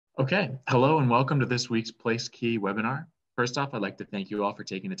Okay, hello and welcome to this week's Placekey webinar. First off, I'd like to thank you all for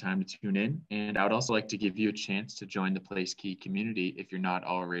taking the time to tune in, and I would also like to give you a chance to join the Placekey community if you're not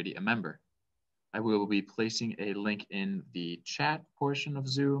already a member. I will be placing a link in the chat portion of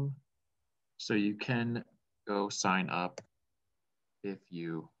Zoom, so you can go sign up if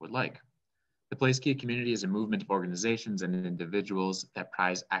you would like. The Placekey community is a movement of organizations and individuals that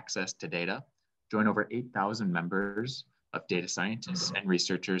prize access to data. Join over 8,000 members of data scientists and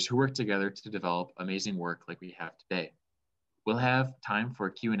researchers who work together to develop amazing work like we have today. We'll have time for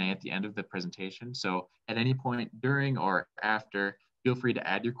Q&A at the end of the presentation, so at any point during or after, feel free to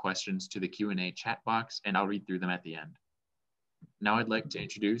add your questions to the Q&A chat box and I'll read through them at the end. Now I'd like to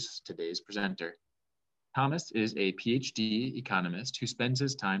introduce today's presenter. Thomas is a PhD economist who spends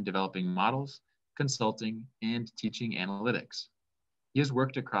his time developing models, consulting, and teaching analytics. He has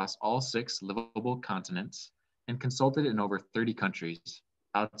worked across all 6 livable continents and consulted in over 30 countries.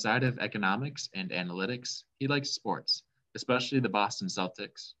 Outside of economics and analytics, he likes sports, especially the Boston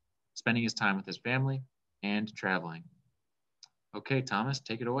Celtics, spending his time with his family and traveling. Okay, Thomas,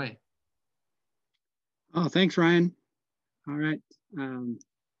 take it away. Oh, thanks, Ryan. All right. I'm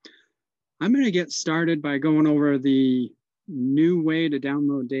going to get started by going over the new way to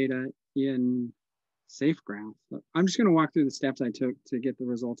download data in SafeGraph. I'm just going to walk through the steps I took to get the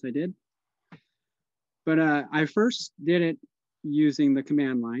results I did. But I first did it using the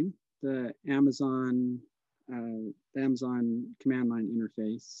command line, the Amazon command line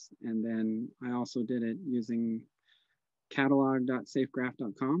interface. And then I also did it using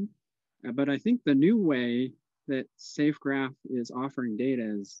catalog.safegraph.com. But I think the new way that SafeGraph is offering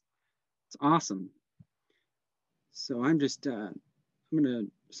data it's awesome. So I'm just,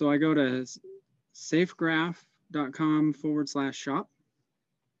 so I go to safegraph.com/shop.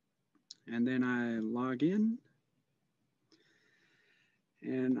 And then I log in.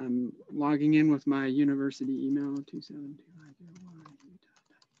 And I'm logging in with my university email,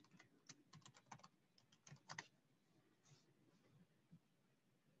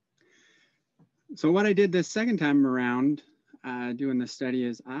 27250. So what I did this second time around doing this study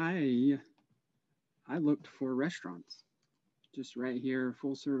is I looked for restaurants, just right here,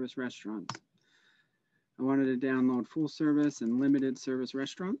 full service restaurants. I wanted to download full service and limited service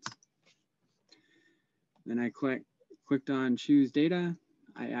restaurants. Then I clicked on choose data.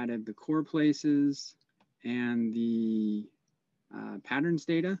 I added the core places and the patterns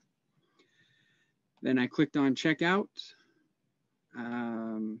data. Then I clicked on checkout.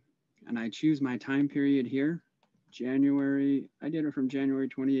 And I choose my time period here, January. I did it from January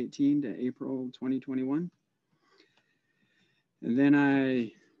 2018 to April 2021. And then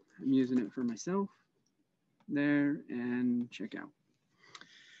I'm using it for myself there and checkout.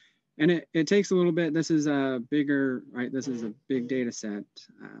 And it takes a little bit. This is a bigger, right? This is a big data set,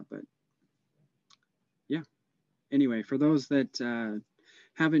 but yeah. Anyway, for those that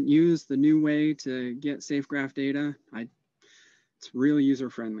haven't used the new way to get SafeGraph data, it's really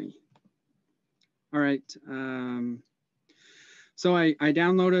user-friendly. All right, so I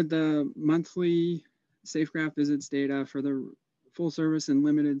downloaded the monthly SafeGraph visits data for the full service and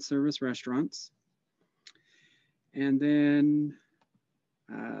limited service restaurants. And then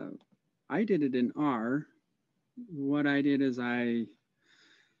I did it in R. What I did is I'm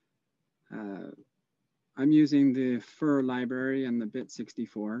using the FUR library and the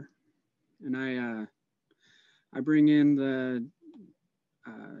bit64. And I bring in the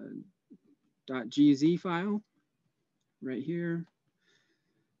 .gz file right here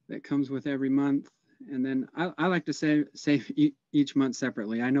that comes with every month. And then I like to save each month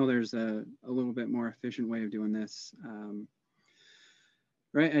separately. I know there's a little bit more efficient way of doing this.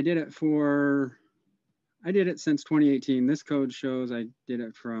 Right, I did it since 2018. This code shows I did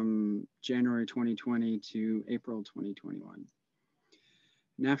it from January 2020 to April 2021.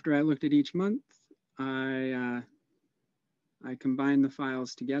 And after I looked at each month, I combined the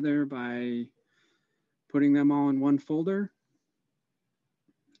files together by putting them all in one folder,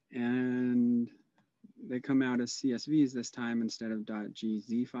 and they come out as CSVs this time instead of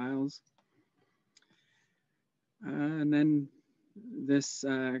 .gz files. And then this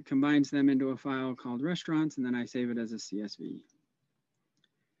combines them into a file called restaurants, and then I save it as a CSV.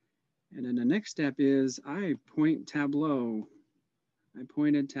 And then the next step is I point Tableau. I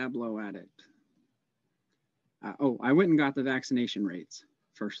pointed Tableau at it. I went and got the vaccination rates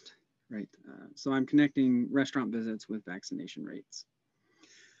first, right? So I'm connecting restaurant visits with vaccination rates.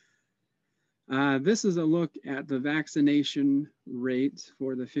 This is a look at the vaccination rates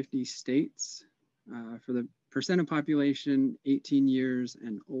for the 50 states for the percent of population 18 years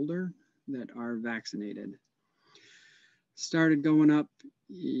and older that are vaccinated. Started going up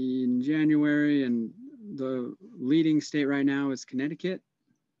in January, and the leading state right now is Connecticut,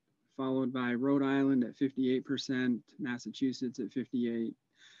 followed by Rhode Island at 58%, Massachusetts at 58%,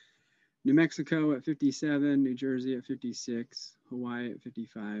 New Mexico at 57%, New Jersey at 56%, Hawaii at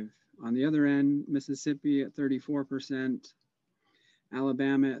 55%. On the other end, Mississippi at 34%,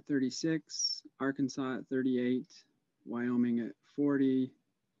 Alabama at 36%, Arkansas at 38%, Wyoming at 40%,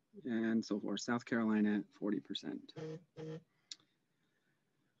 and so forth. South Carolina at 40%.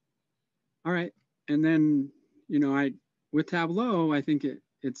 All right, and then, you know, with Tableau, I think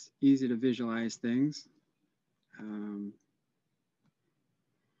it's easy to visualize things.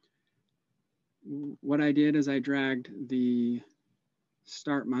 What I did is I dragged the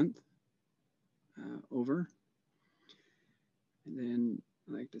start month over, and then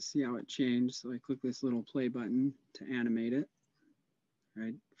I like to see how it changed. So I click this little play button to animate it.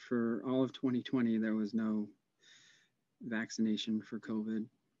 Right, for all of 2020, there was no vaccination for COVID.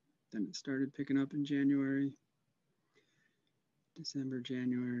 Then it started picking up in January, December,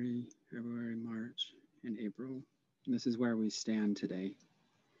 January, February, March, and April. And this is where we stand today.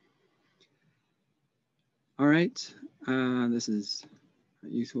 All right, this is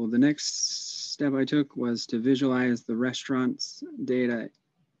useful. The next step I took was to visualize the restaurants data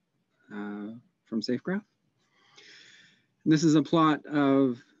from SafeGraph. And this is a plot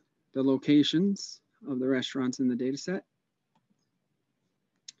of the locations of the restaurants in the data set.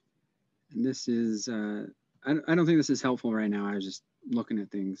 And this is, I don't think this is helpful right now. I was just looking at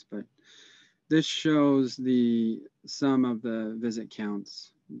things, but this shows the sum of the visit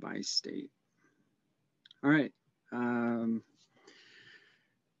counts by state. All right.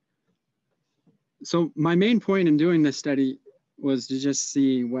 So my main point in doing this study was to just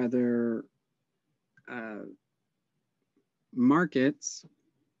see whether markets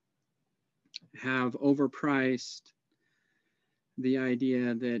have overpriced the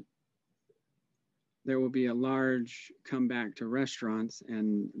idea that there will be a large comeback to restaurants,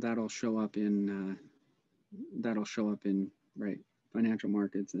 and that'll show up in right, financial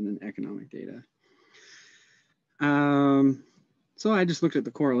markets and then economic data. So I just looked at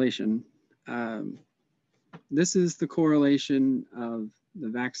the correlation. This is the correlation of the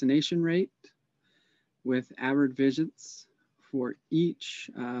vaccination rate with average visits for each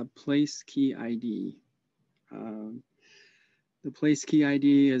Placekey ID. The Placekey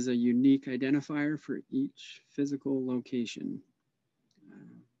ID is a unique identifier for each physical location.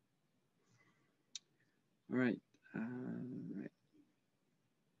 All right, right.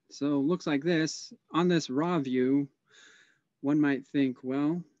 So it looks like this. On this raw view, one might think,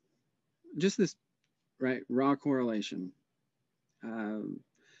 well, just this, right, raw correlation.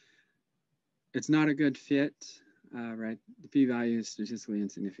 It's not a good fit, right? The p-value is statistically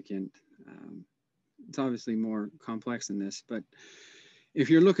insignificant. It's obviously more complex than this, but if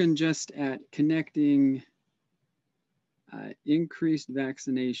you're looking just at connecting increased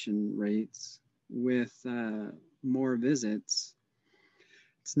vaccination rates with more visits,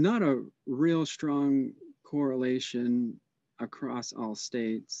 it's not a real strong correlation across all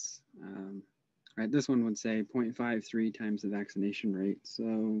states. Right, this one would say 0.53 times the vaccination rate.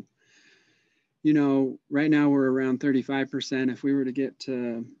 So, you know, right now we're around 35%. If we were to get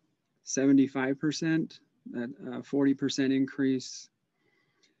to 75%, that 40% increase,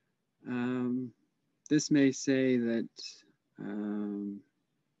 this may say that,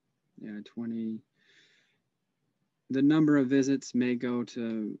 yeah, 20, the number of visits may go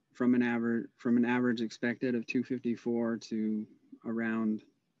to from an average expected of 254 to around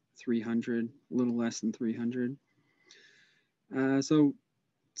 300, a little less than 300. So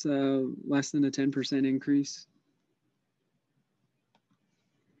it's less than a 10% increase.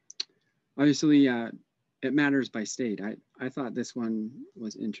 Obviously, it matters by state. I thought this one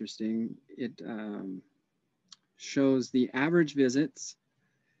was interesting. It shows the average visits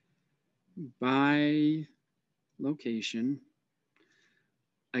by location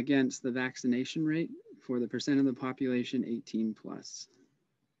against the vaccination rate for the percent of the population 18 plus.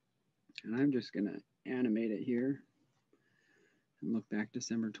 And I'm just gonna animate it here and look back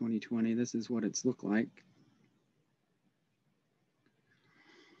December 2020. This is what it's looked like.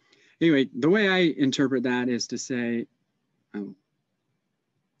 Anyway, the way I interpret that is to say, oh,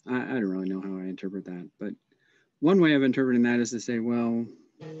 I don't really know how I interpret that, but one way of interpreting that is to say, well,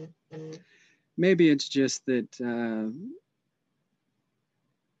 maybe it's just that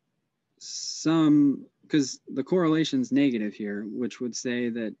because the correlation's negative here, which would say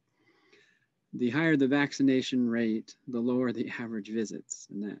that the higher the vaccination rate, the lower the average visits,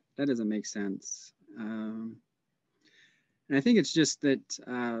 and that doesn't make sense. And I think it's just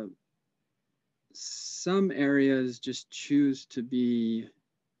that some areas just choose to be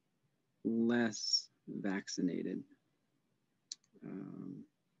less vaccinated.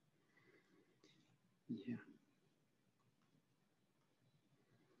 Yeah.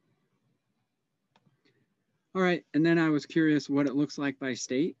 All right, and then I was curious what it looks like by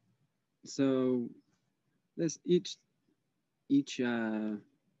state. So this each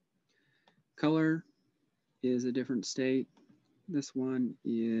color is a different state. This one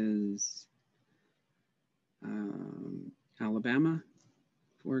is Alabama,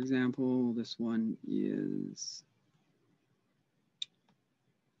 for example. This one is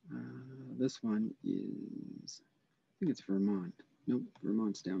I think it's Vermont. Nope,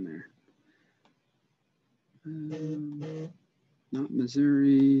 Vermont's down there. Not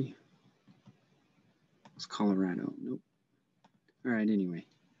Missouri. It's Colorado. Nope. All right, anyway.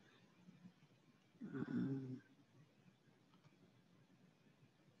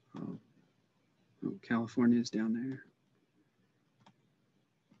 California's down there.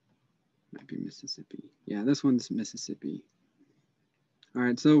 Might be Mississippi. Yeah, this one's Mississippi. All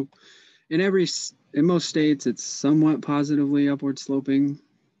right, so in most states, it's somewhat positively upward sloping.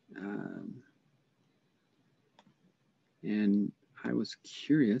 And I was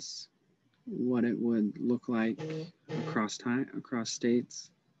curious what it would look like across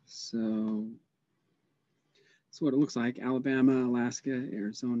states. So that's what it looks like: Alabama, Alaska,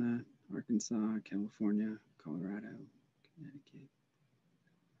 Arizona, Arkansas, California, Colorado, Connecticut.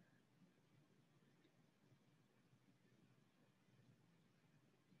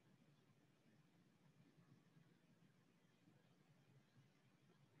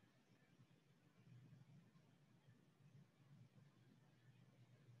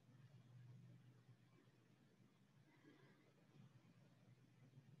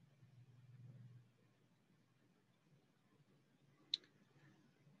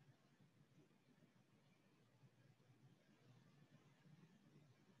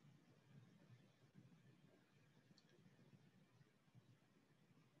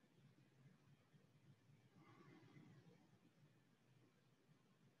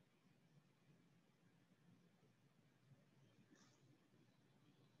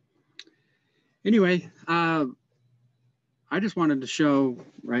 Anyway, I just wanted to show,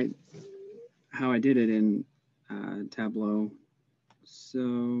 right, how I did it in Tableau.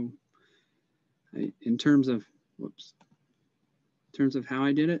 So in terms of how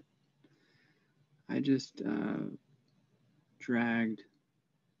I did it, I just I'm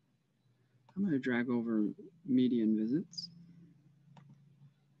going to drag over median visits,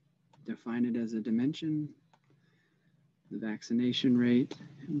 define it as a dimension, the vaccination rate,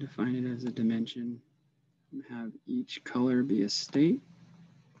 and define it as a dimension, and have each color be a state.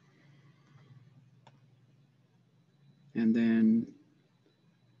 And then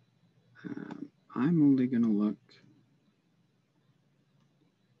I'm only going to look,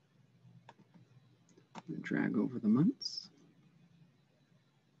 drag over the months.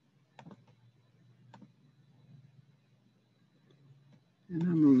 And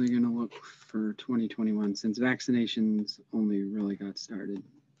I'm only going to look for 2021 since vaccinations only really got started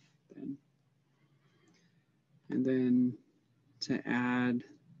then. And then to add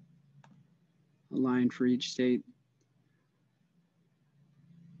a line for each state,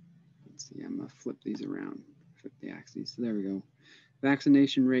 let's see, I'm going to flip these around, flip the axes. So there we go.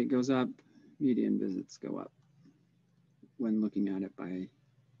 Vaccination rate goes up, median visits go up when looking at it by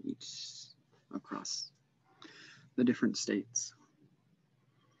each across the different states.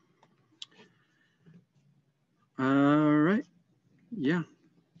 All right, yeah.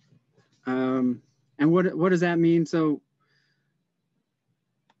 And what does that mean? So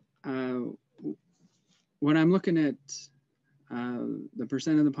when I'm looking at the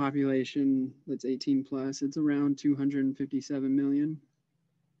percent of the population that's 18 plus, it's around 257 million.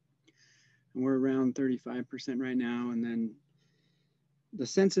 And we're around 35% right now. And then the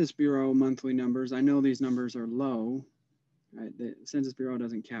Census Bureau monthly numbers, I know these numbers are low, right? The Census Bureau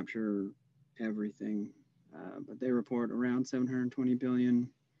doesn't capture everything, but they report around 720 billion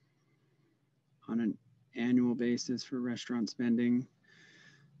on an annual basis for restaurant spending.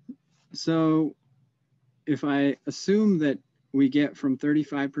 So if I assume that we get from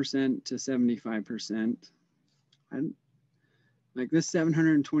 35% to 75%, like this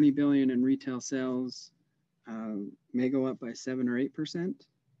 720 billion in retail sales may go up by 7 or 8%.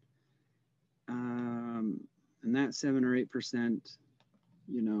 And that 7 or 8%,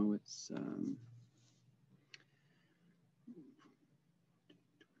 you know, it's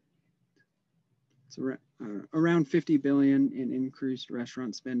around 50 billion in increased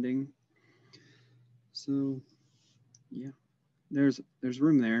restaurant spending. So yeah, there's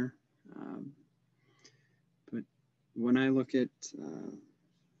room there. But when I look at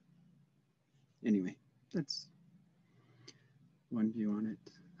anyway, that's one view on it.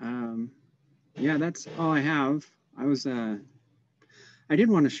 Yeah, that's all I have. I did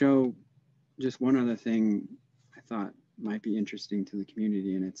want to show just one other thing I thought might be interesting to the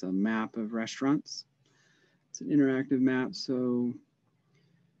community, and it's a map of restaurants. It's an interactive map, so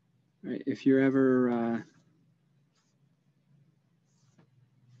if you're ever,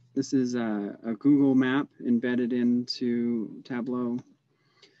 this is a Google map embedded into Tableau.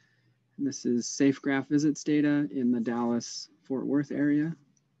 And this is Safe Graph visits data in the Dallas-Fort Worth area.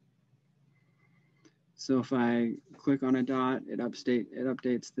 So if I click on a dot, it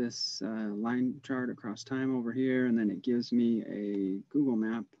updates this line chart across time over here, and then it gives me a Google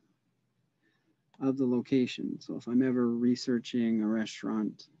map of the location. So if I'm ever researching a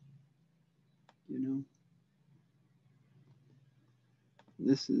restaurant, you know,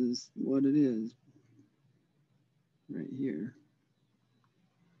 this is what it is right here.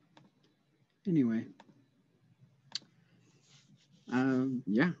 Anyway,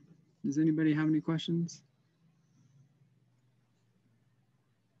 yeah. Does anybody have any questions?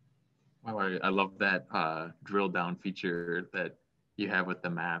 Wow, I love that drill down feature that you have with the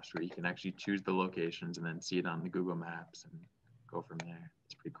maps where you can actually choose the locations and then see it on the Google Maps and go from there.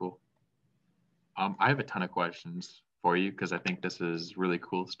 It's pretty cool. I have a ton of questions for you because I think this is really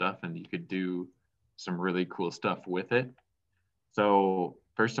cool stuff and you could do some really cool stuff with it. So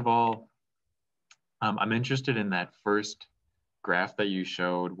first of all, I'm interested in that first graph that you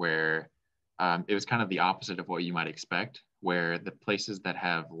showed where it was kind of the opposite of what you might expect, where the places that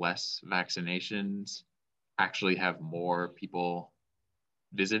have less vaccinations actually have more people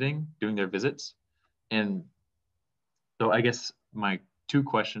doing their visits. And so I guess my two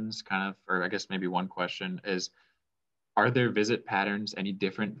questions kind of, or I guess maybe one question is, are their visit patterns any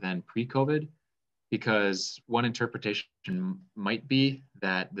different than pre-COVID? Because one interpretation might be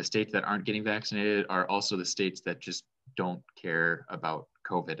that the states that aren't getting vaccinated are also the states that just don't care about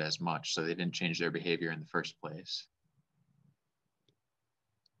COVID as much, so they didn't change their behavior in the first place.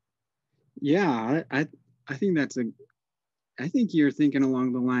 Yeah, I think I think you're thinking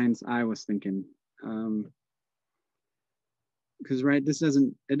along the lines I was thinking. Because right,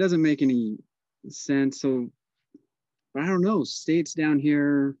 it doesn't make any sense. So, but I don't know, states down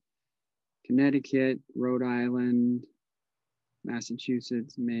here, Connecticut, Rhode Island,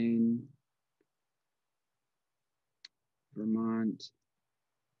 Massachusetts, Maine, Vermont.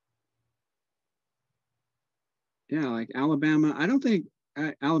 Yeah, like Alabama. I don't think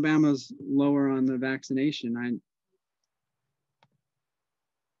Alabama's lower on the vaccination.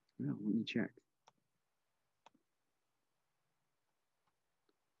 Well, let me check.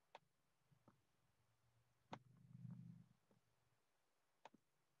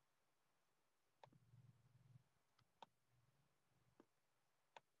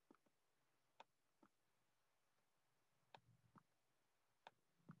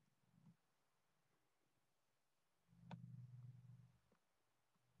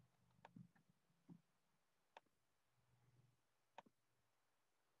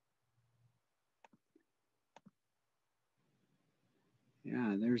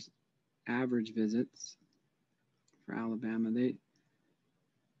 Yeah, there's average visits for Alabama. It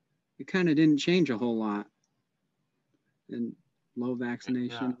kind of didn't change a whole lot. And low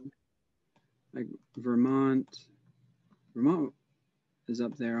vaccination, Yeah. like Vermont is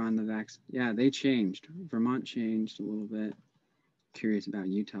up there on the vax. Yeah, they changed. Vermont changed a little bit. Curious about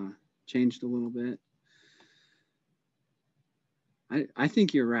Utah. Changed a little bit. I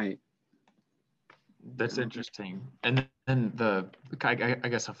think you're right. That's interesting. And then I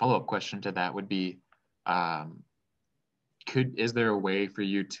guess a follow-up question to that would be, is there a way for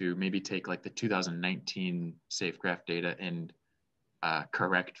you to maybe take like the 2019 SafeGraph data and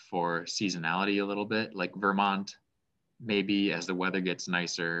correct for seasonality a little bit? Like Vermont, maybe as the weather gets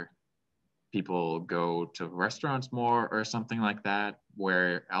nicer, people go to restaurants more or something like that,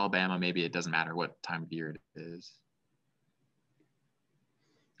 where Alabama, maybe it doesn't matter what time of year it is.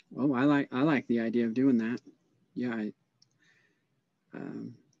 Oh, I like the idea of doing that. Yeah,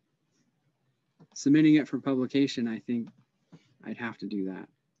 submitting it for publication, I think I'd have to do that.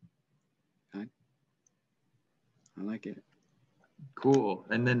 I like it. Cool.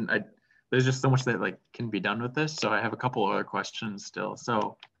 And then there's just so much that like can be done with this. So I have a couple other questions still.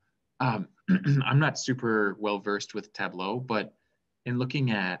 So I'm not super well versed with Tableau, but in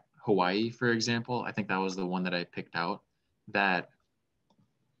looking at Hawaii, for example, I think that was the one that I picked out, that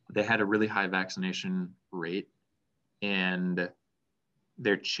they had a really high vaccination rate, and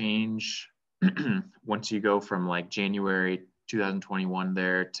their change once you go from like January 2021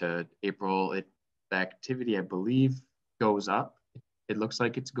 there to April, the activity, I believe, goes up. It looks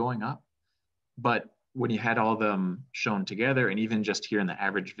like it's going up. But when you had all of them shown together, and even just here in the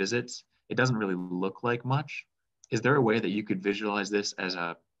average visits, it doesn't really look like much. Is there a way that you could visualize this as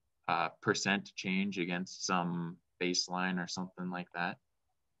a percent change against some baseline or something like that?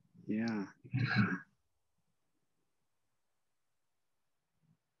 Yeah.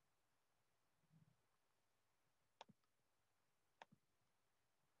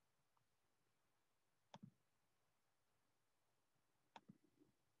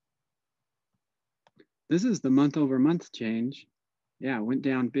 This is the month over month change. Yeah, went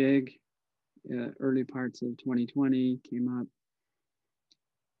down big early parts of 2020, came up,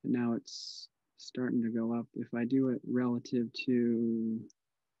 and now it's starting to go up. If I do it relative to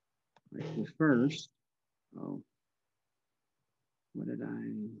like the first, oh, what did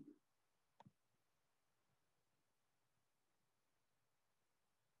I?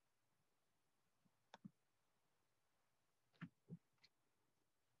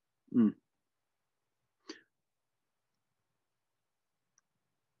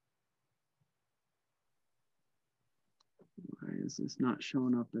 Why is this not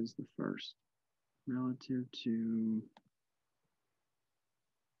showing up as the first relative to?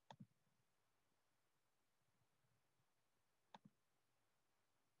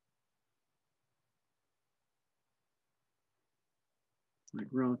 Like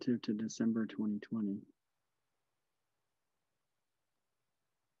relative to December 2020.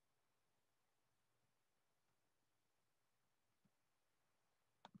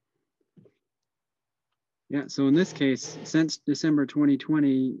 Yeah, so in this case, since December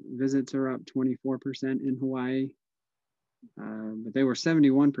 2020, visits are up 24% in Hawaii, but they were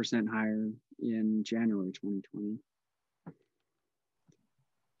 71% higher in January 2020.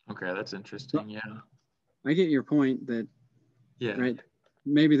 Okay, that's interesting. Yeah. I get your point that, Yeah. right,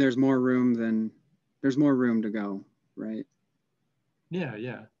 maybe there's more room to go, right? Yeah,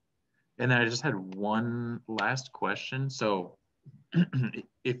 yeah. And then I just had one last question. So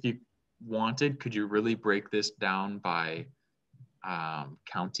if you wanted, could you really break this down by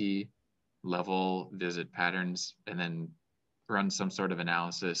county level visit patterns and then run some sort of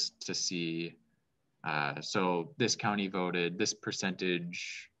analysis to see, so this county voted this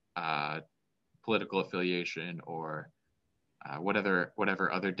percentage political affiliation or whatever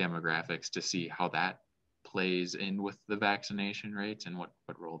other demographics to see how that plays in with the vaccination rates and what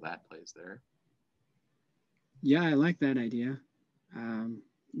role that plays there? Yeah, I like that idea.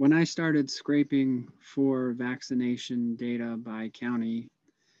 When I started scraping for vaccination data by county,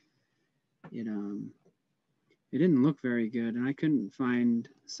 it didn't look very good, and I couldn't find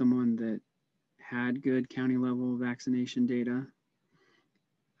someone that had good county level vaccination data.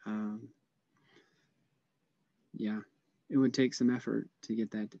 Yeah, it would take some effort to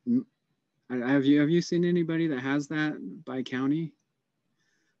get that. Have you seen anybody that has that by county?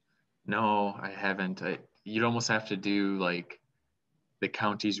 No, I haven't. You'd almost have to do like the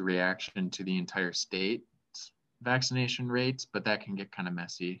county's reaction to the entire state's vaccination rates, but that can get kind of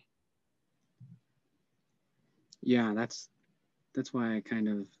messy. Yeah, that's why I kind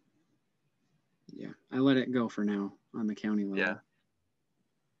of, I let it go for now on the county level. Yeah.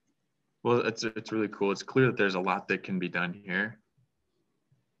 Well, it's really cool. It's clear that there's a lot that can be done here.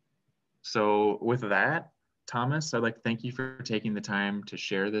 So with that, Thomas, I'd like to thank you for taking the time to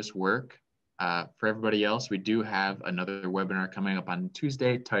share this work. For everybody else, we do have another webinar coming up on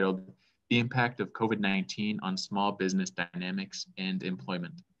Tuesday titled The Impact of COVID-19 on Small Business Dynamics and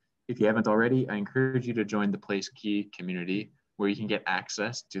Employment. If you haven't already, I encourage you to join the Placekey community where you can get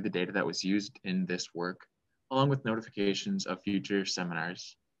access to the data that was used in this work, along with notifications of future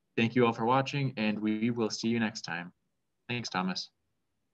seminars. Thank you all for watching, and we will see you next time. Thanks, Thomas.